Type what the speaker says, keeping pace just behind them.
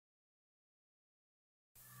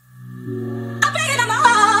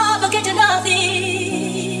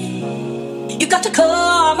me. You got to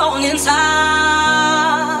come on inside.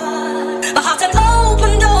 My heart's an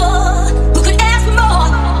open door. Who could ask for more?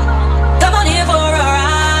 Come on here for a ride.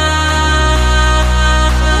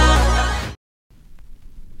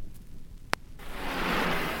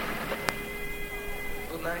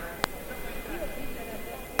 Good night.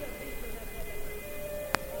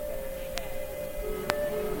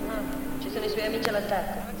 Ci sono i suoi amici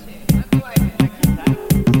all'attacco.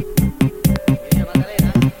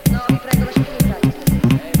 No, vi prego, lasciatemi in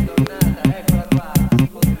pace. È tornata, eccola qua.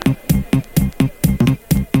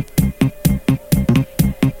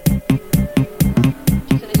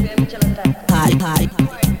 Ci sono i suoi amici all'attacco.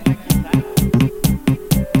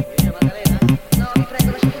 No, vi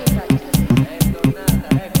prego, lasciatemi in pace. È tornata,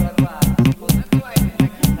 eccola qua.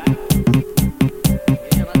 No, vi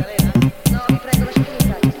prego, lasciatemi in pace.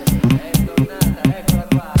 È tornata, eccola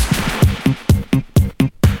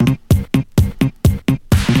qua.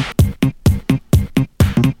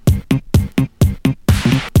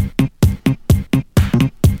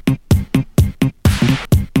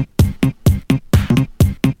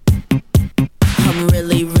 I'm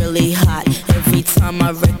really, really hot. Every time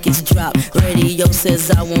my records drop, radio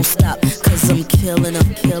says I won't stop. Cause I'm killing,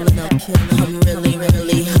 I'm killing, I'm killing. I'm really,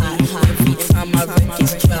 really hot. Every time my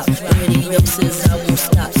records drop, radio says I won't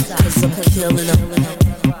stop. Cause I'm killing,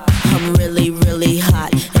 I'm really, really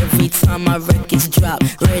hot. Every time my records drop,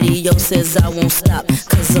 radio says I won't stop.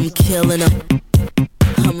 Cause I'm killing 'em.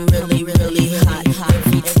 I'm really, really hot.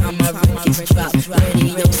 Every time my records drop,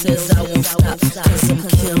 radio says I won't stop. Cause I'm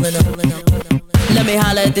killing 'em. Let me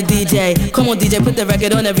holler at the DJ. Come on DJ, put the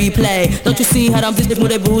record on the replay. Don't you see how them bitches move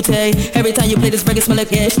their booty? Every time you play this record smell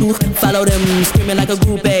like ash. Follow them, screaming like a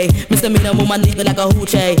groupie. Misdemeanor, move my nigga like a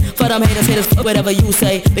hoochie. For them haters, fuck whatever you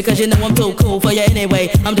say. Because you know I'm too cool for you anyway.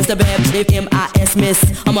 I'm just a bad bitch, M.I.S. miss.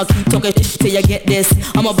 I'ma keep talking shit till you get this.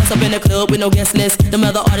 I'ma bust up in the club with no guest list. Them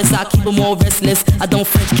other artists, I keep them all restless. I don't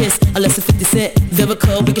French kiss unless it's 50 Cent.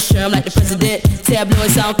 Vivica, we can share 'em like the president.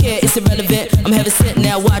 Tabloids, I don't care, it's irrelevant. I'm heaven sent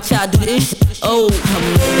now, watch how I do this shit. Oh, I'm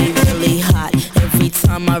really, really hot. Every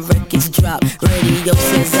time my records drop, radio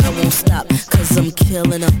says I won't stop. Cause I'm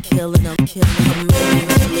killing, I'm killing, I'm killing. I'm really,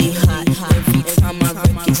 really hot. Every time my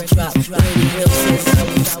records drop, radio says I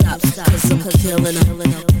won't stop. Cause I'm killing, I'm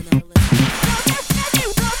killing.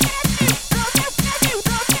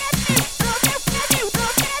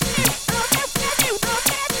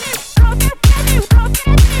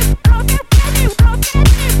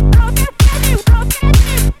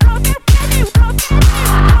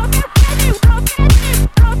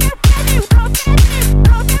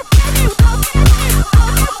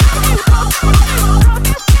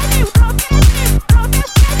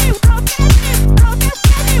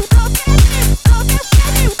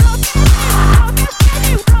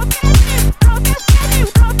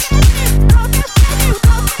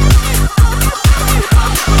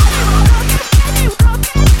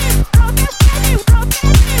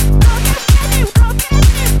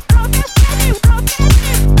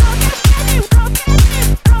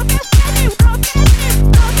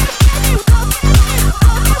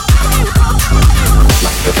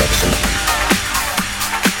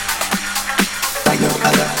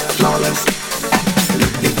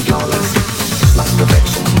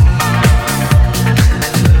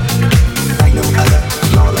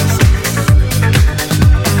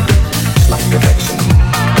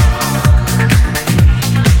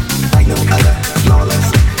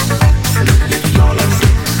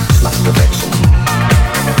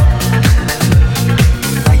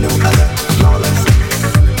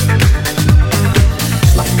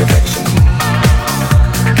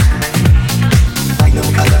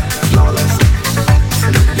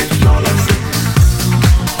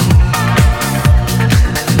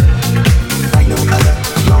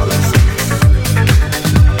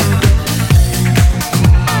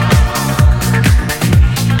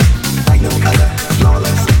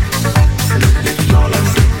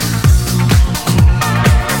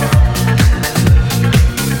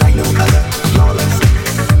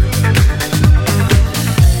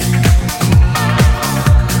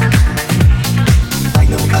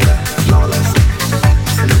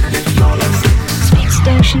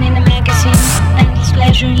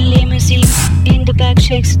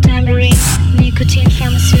 shakes a tambourine, nicotine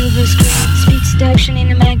from a silver screen. Speed seduction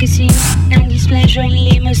in a magazine, endless pleasure in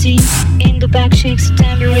limousine. In the back shakes a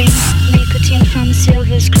tambourine, nicotine from a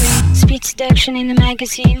silver screen. Speed seduction in a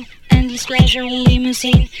magazine, endless pleasure in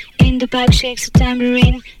limousine. In the back shakes a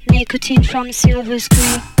tambourine, nicotine from a silver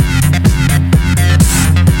screen.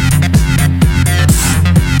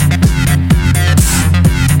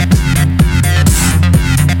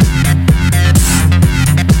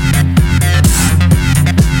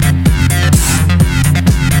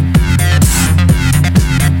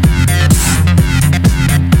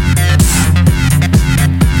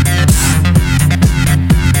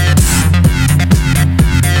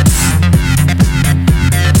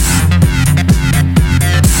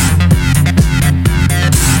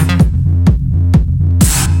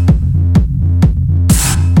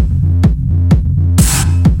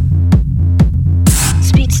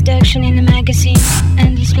 magazine.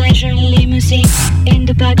 Endless pleasure in limousine. In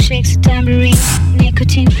the back shakes a tambourine.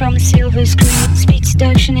 Nicotine from a silver screen. Speed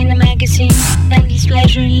seduction in a magazine. Endless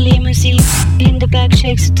pleasure in limousine. In the back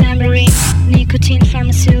shakes a tambourine. Nicotine from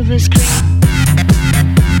a silver screen.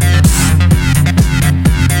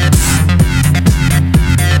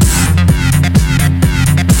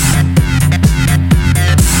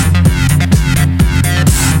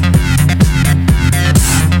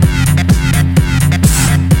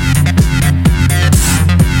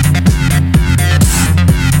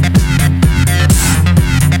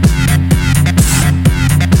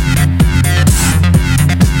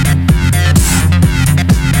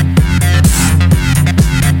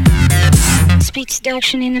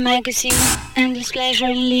 Seduction in a magazine, endless pleasure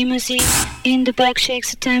in limousine. In the back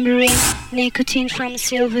shakes a tambourine, nicotine from a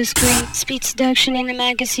silver screen. Speed seduction in a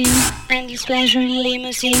magazine, endless pleasure in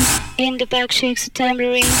limousine. In the back shakes a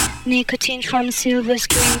tambourine, nicotine from a silver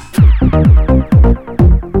screen.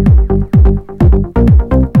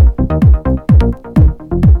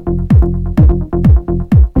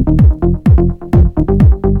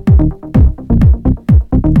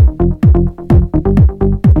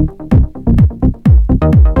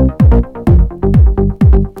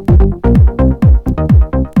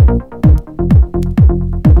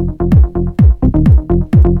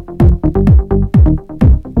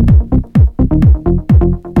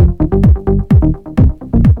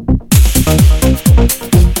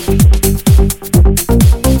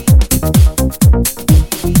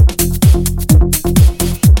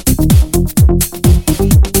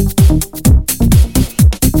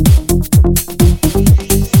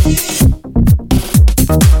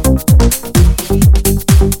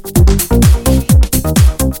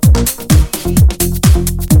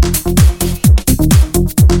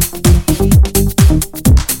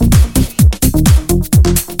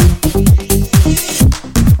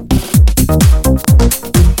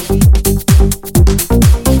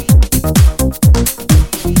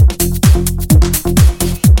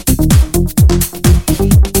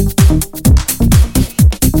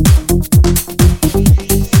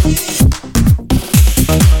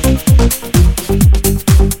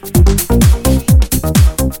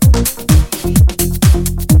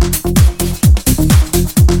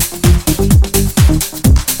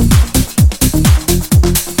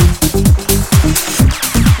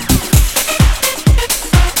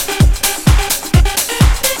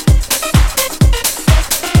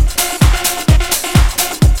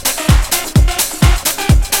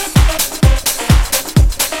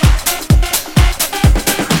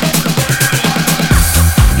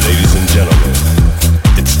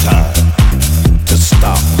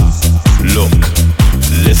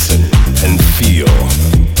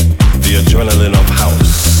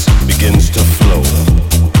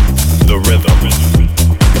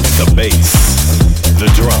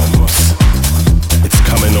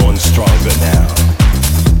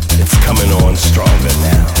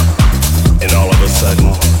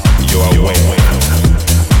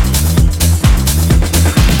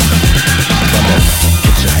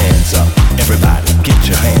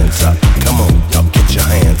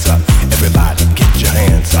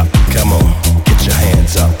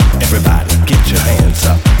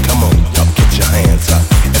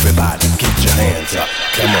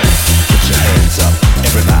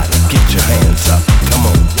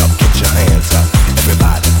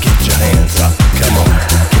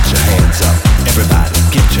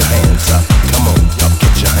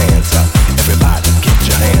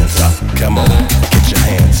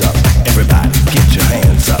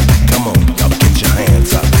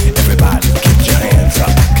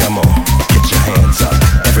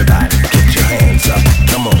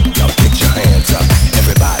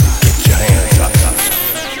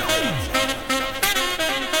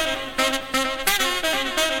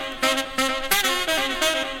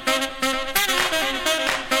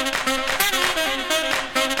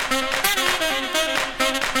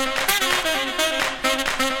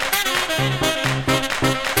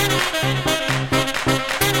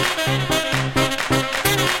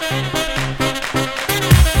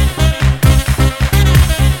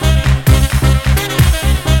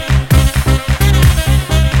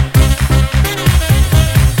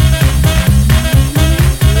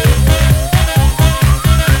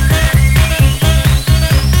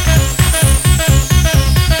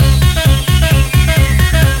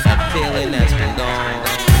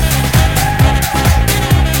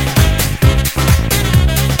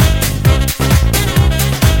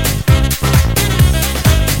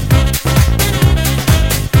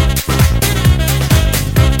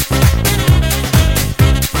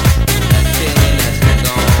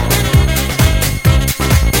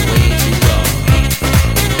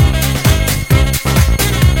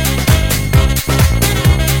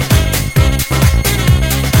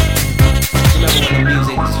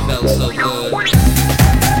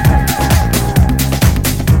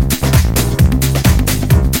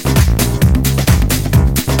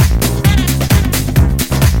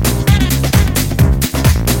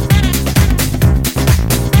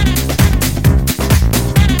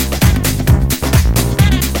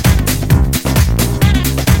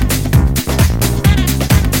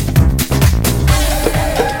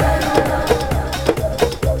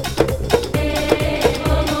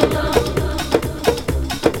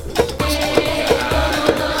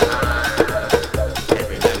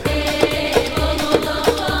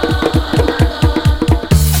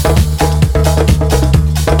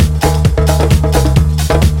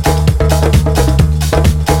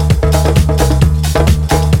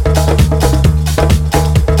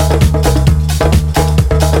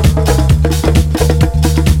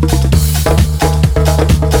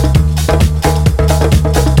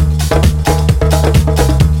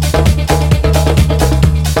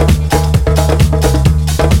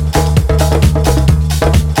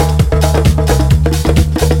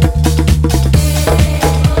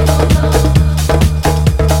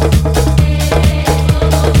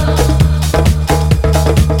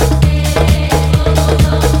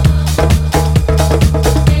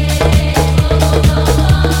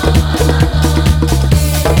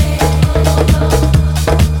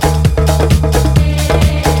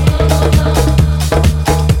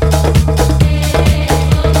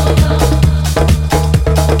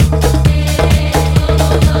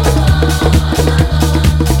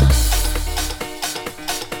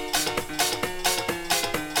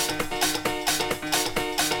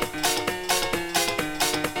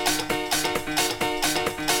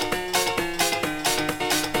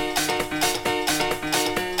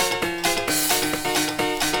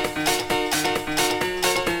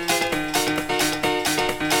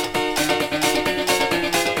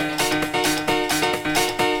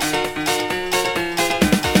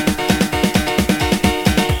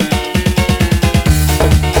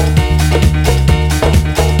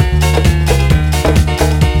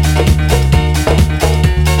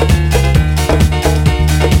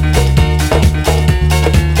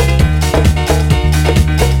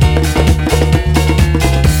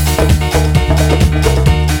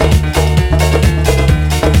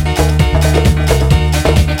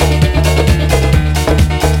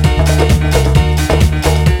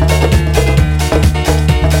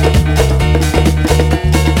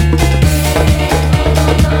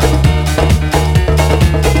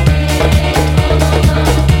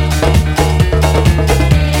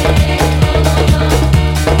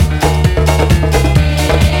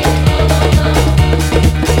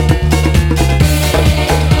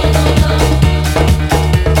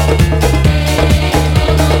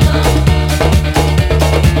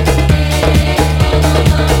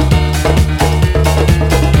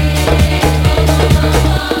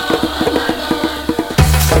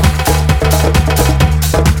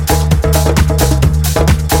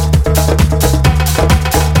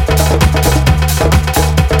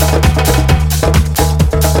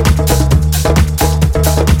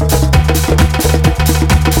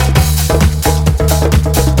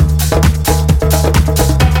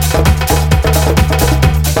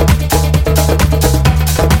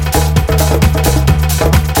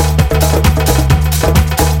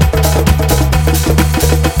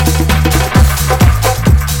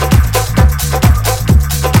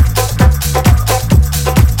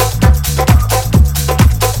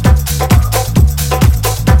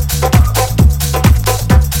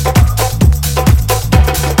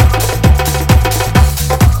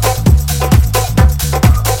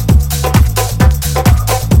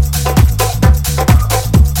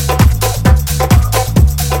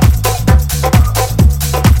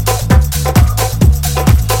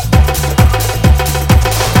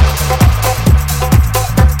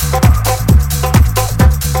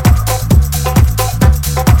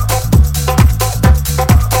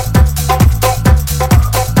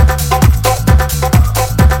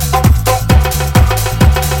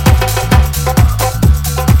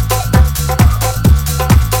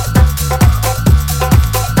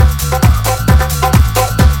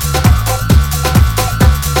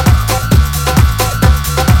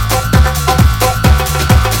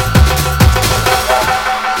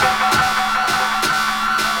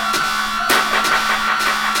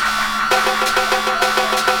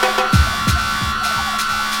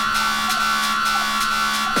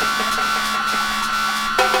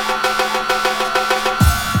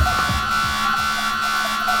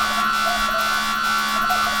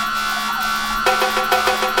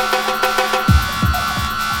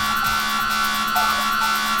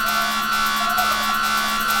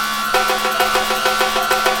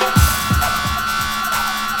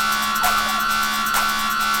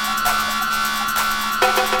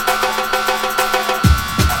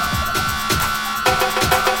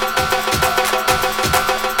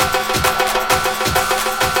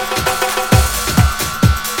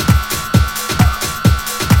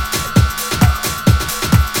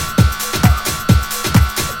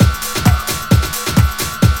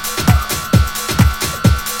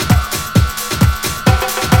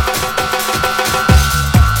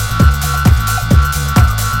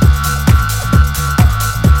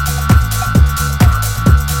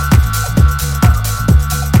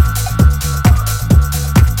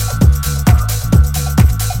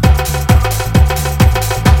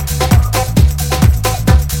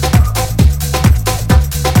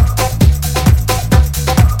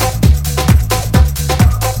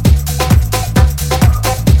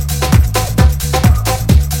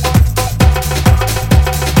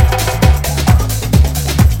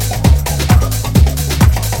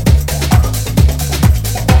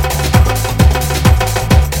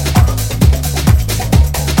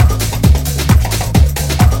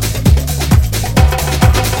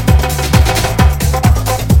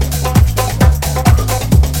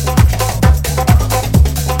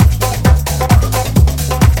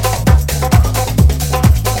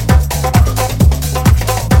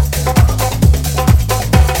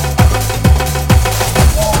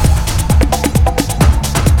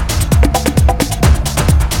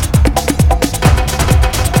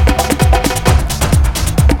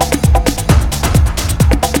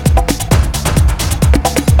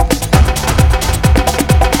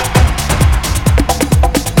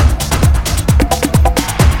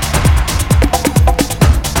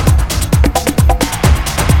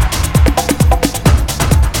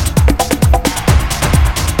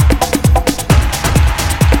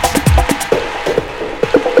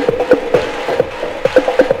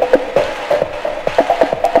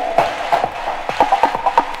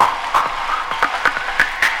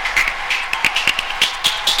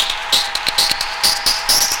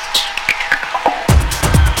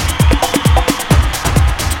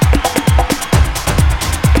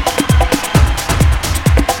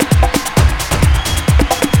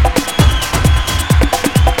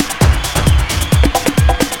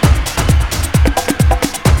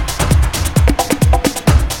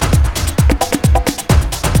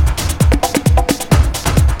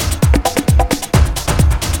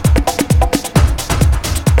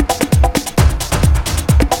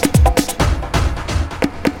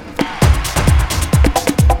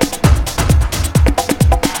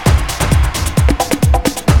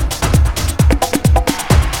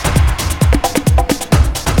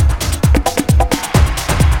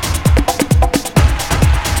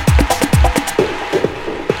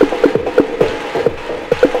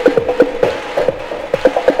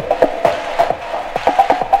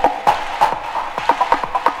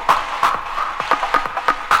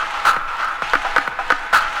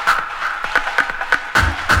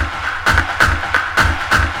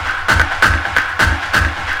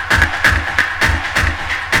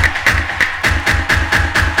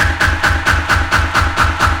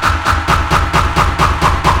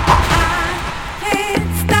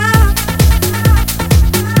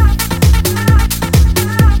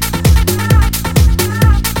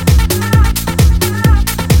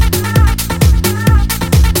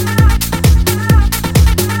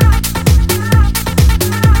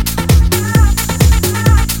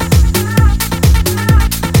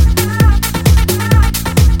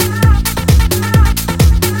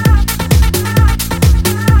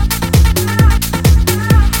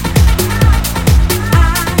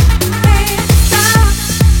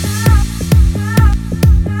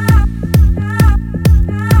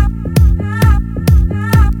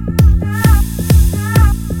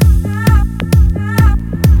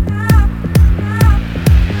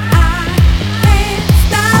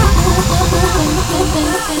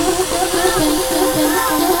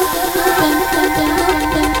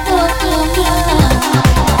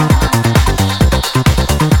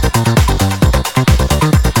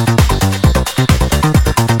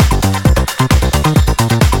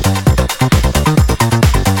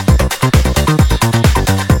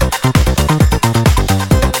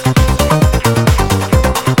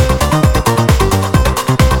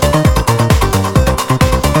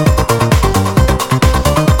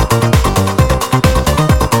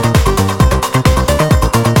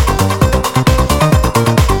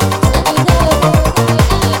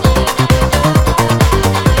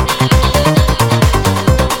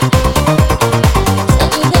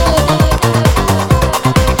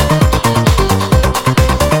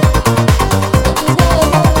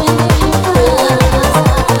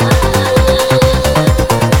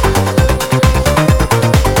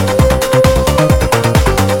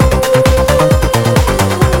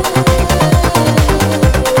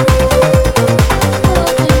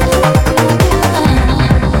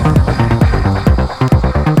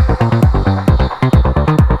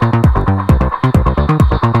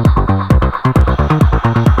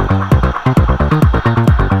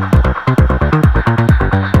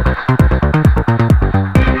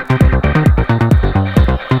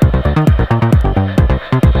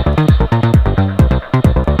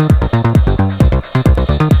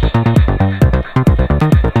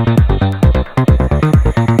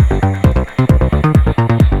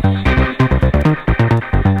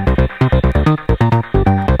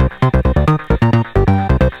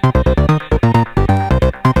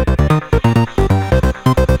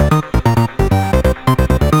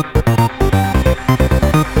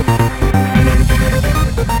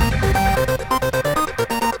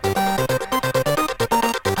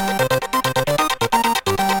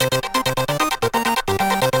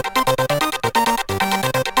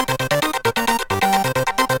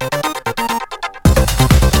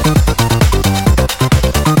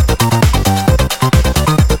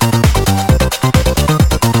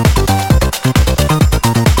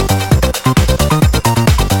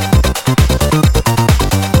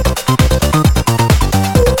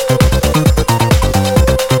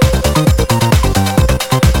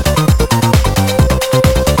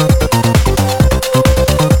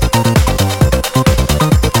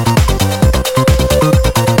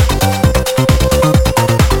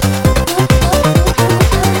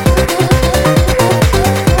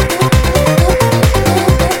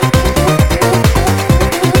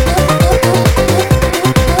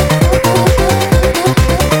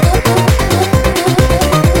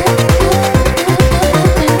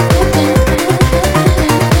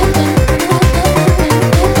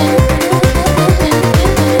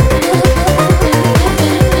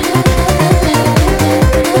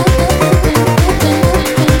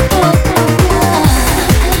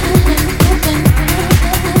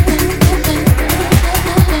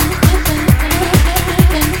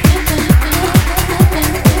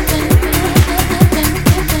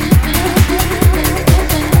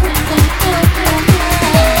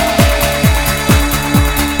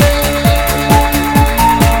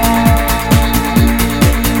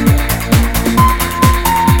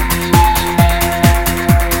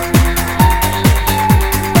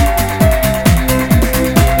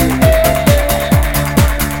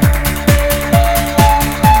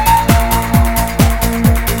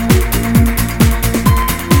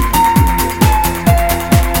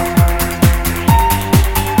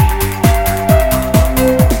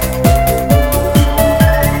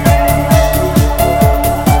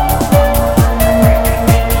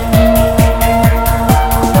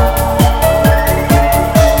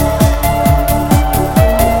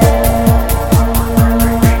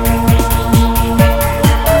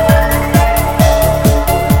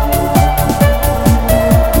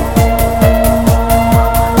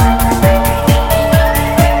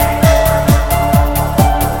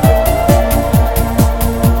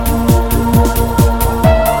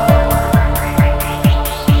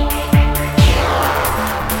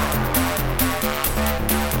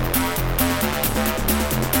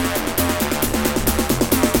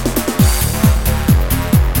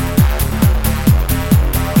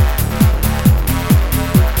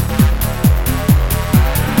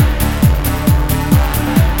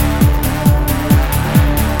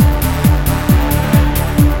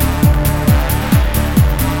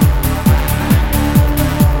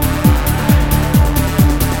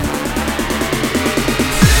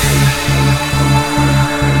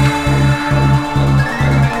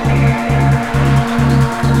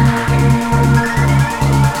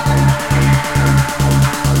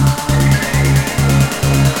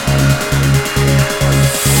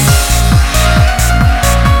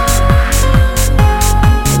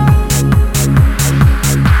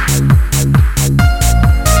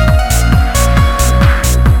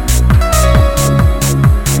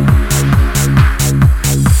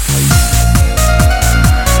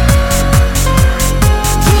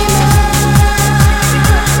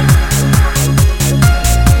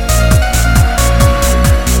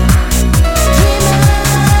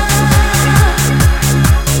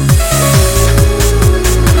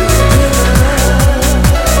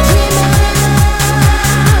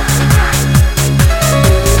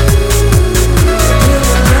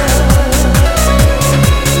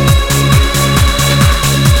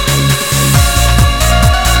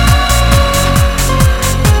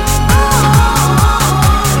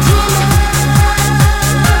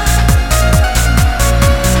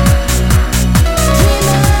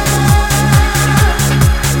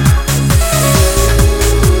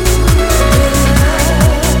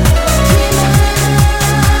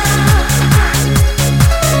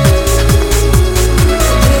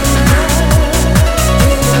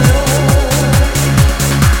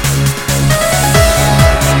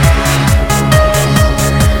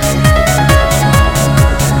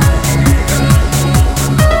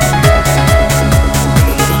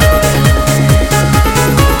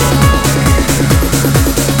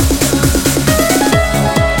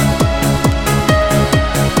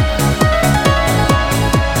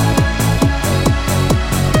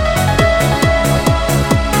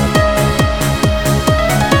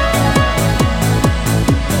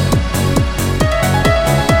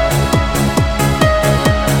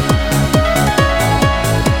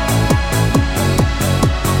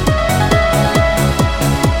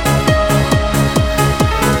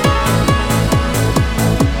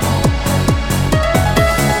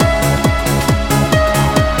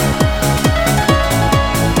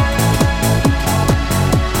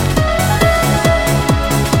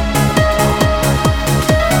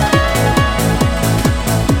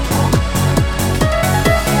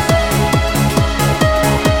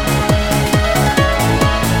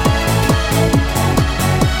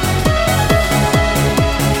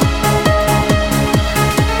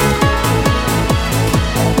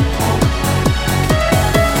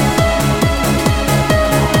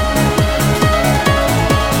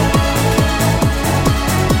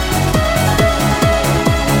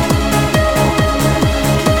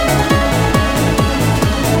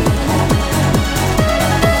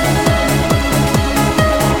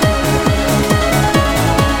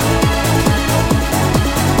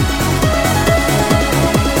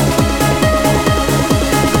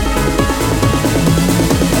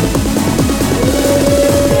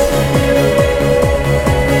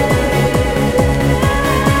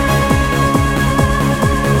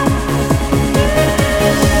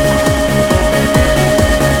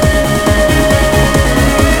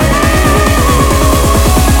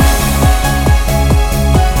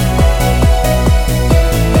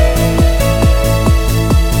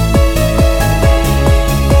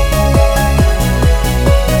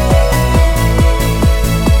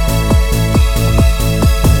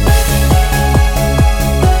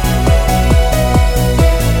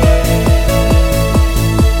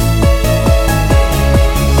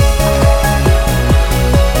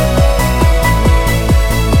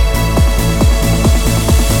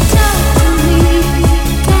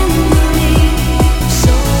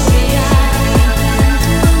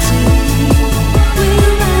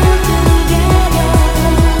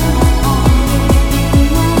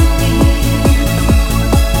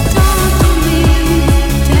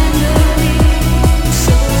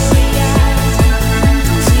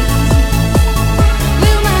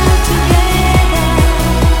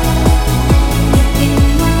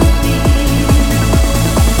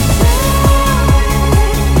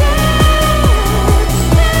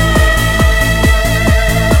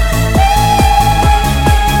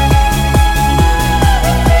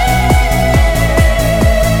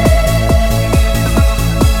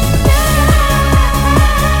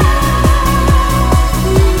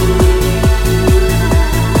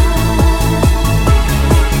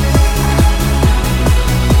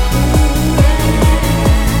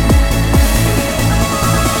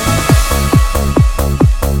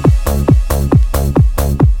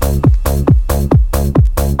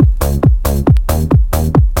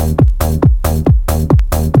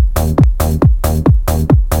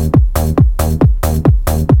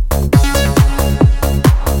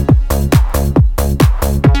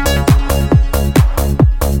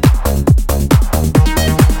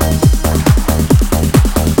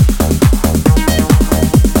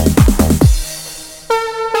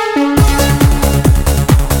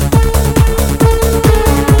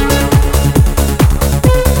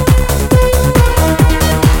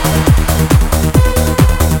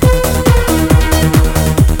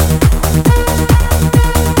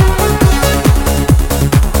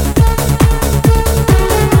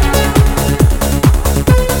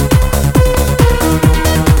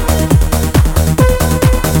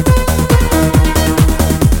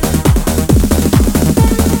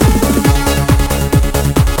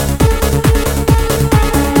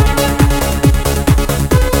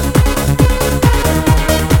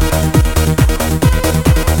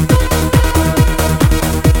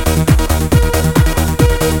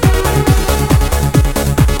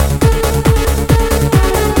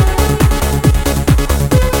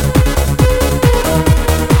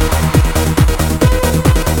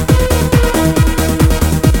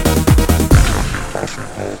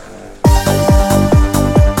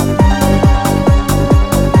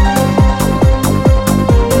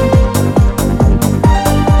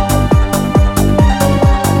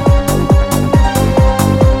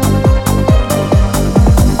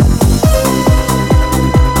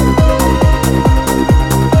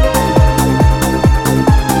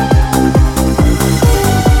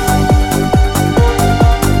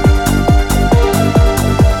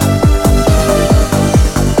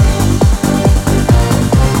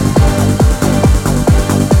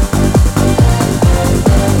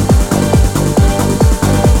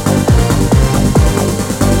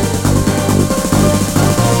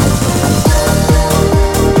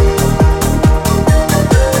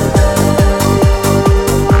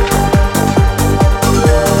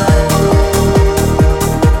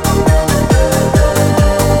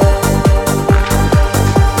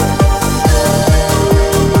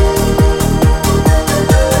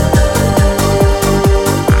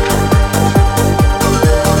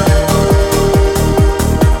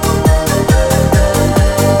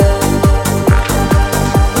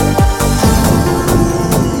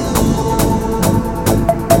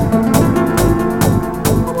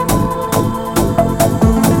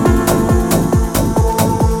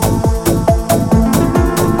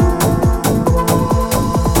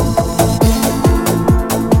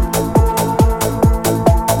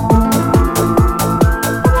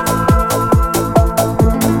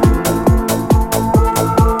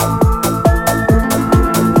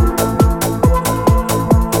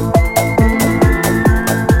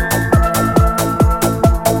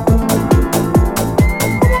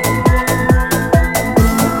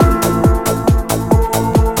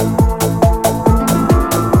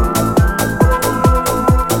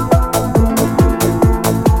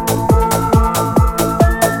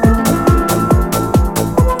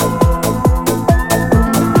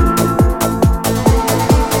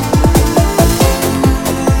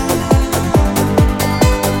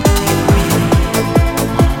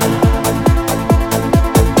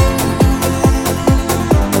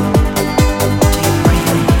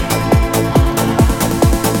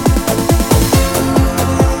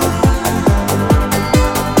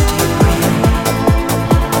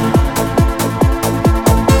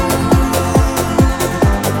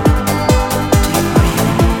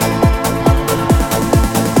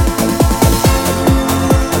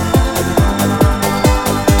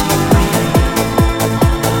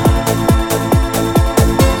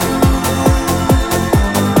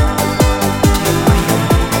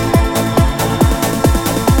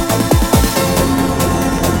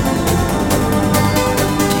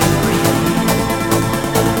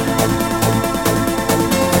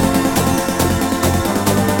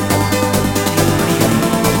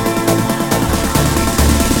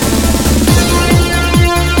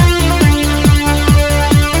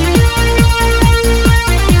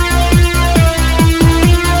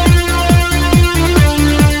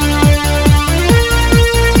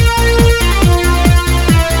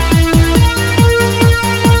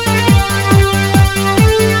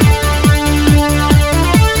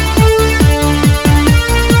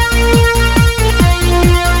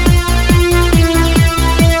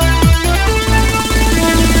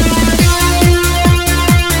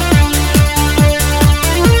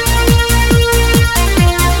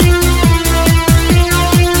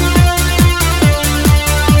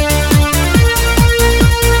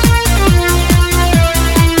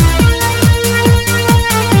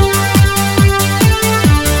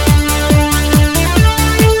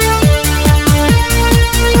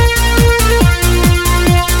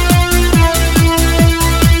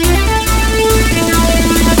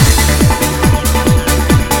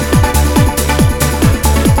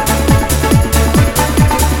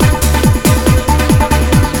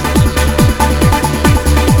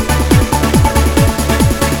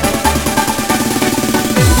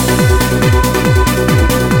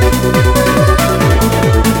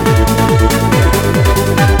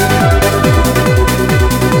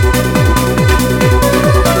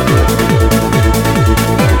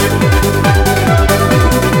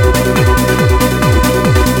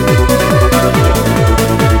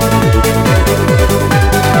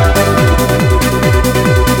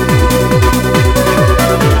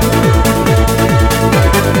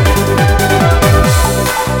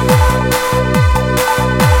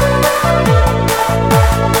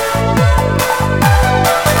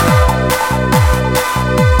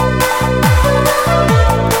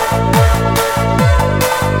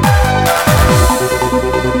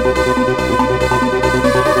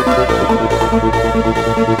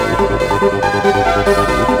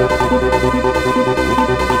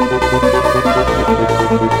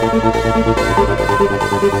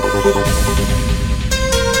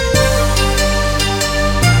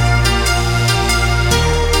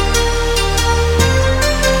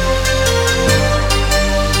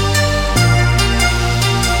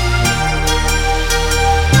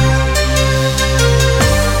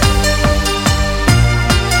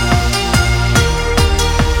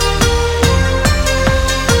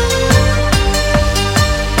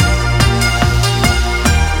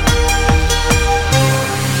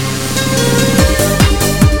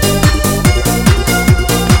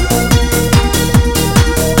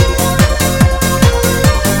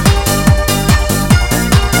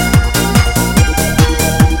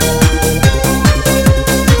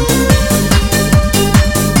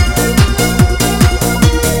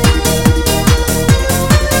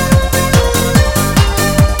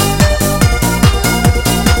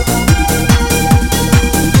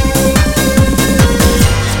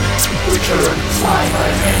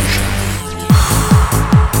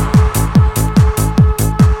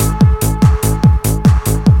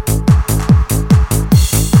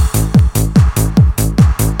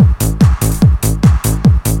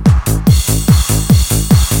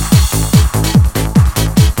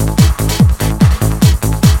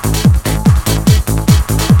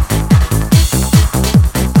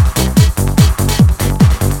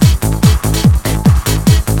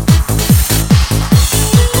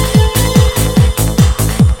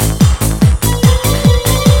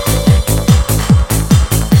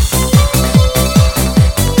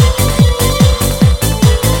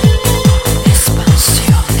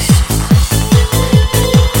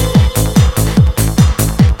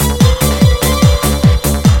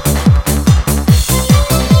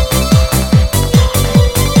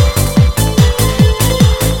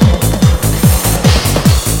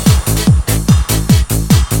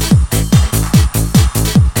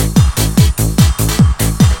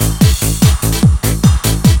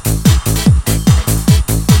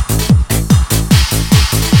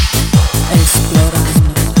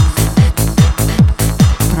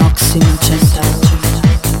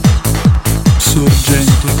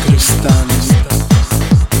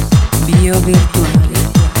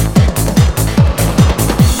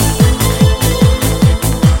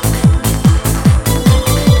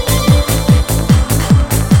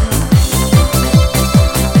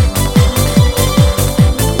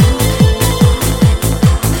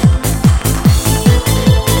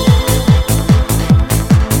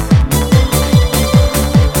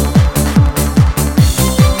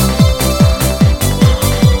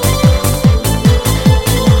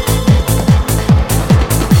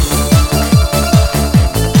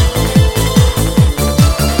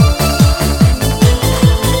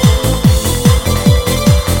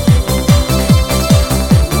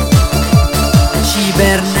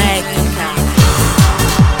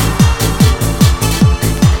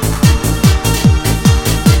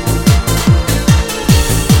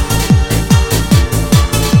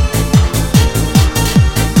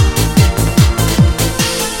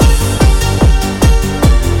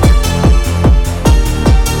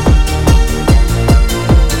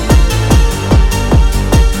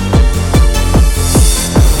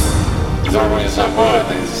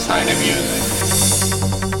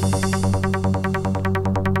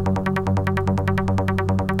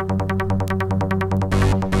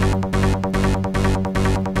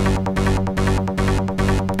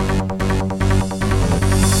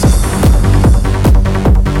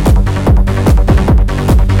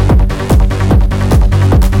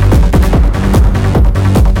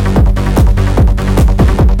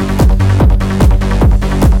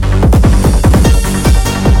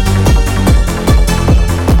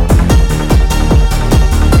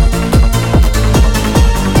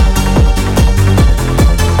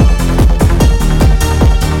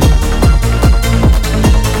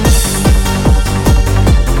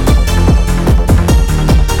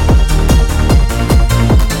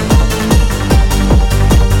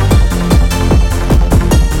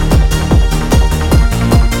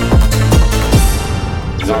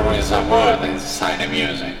 always a word inside the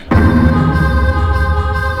music.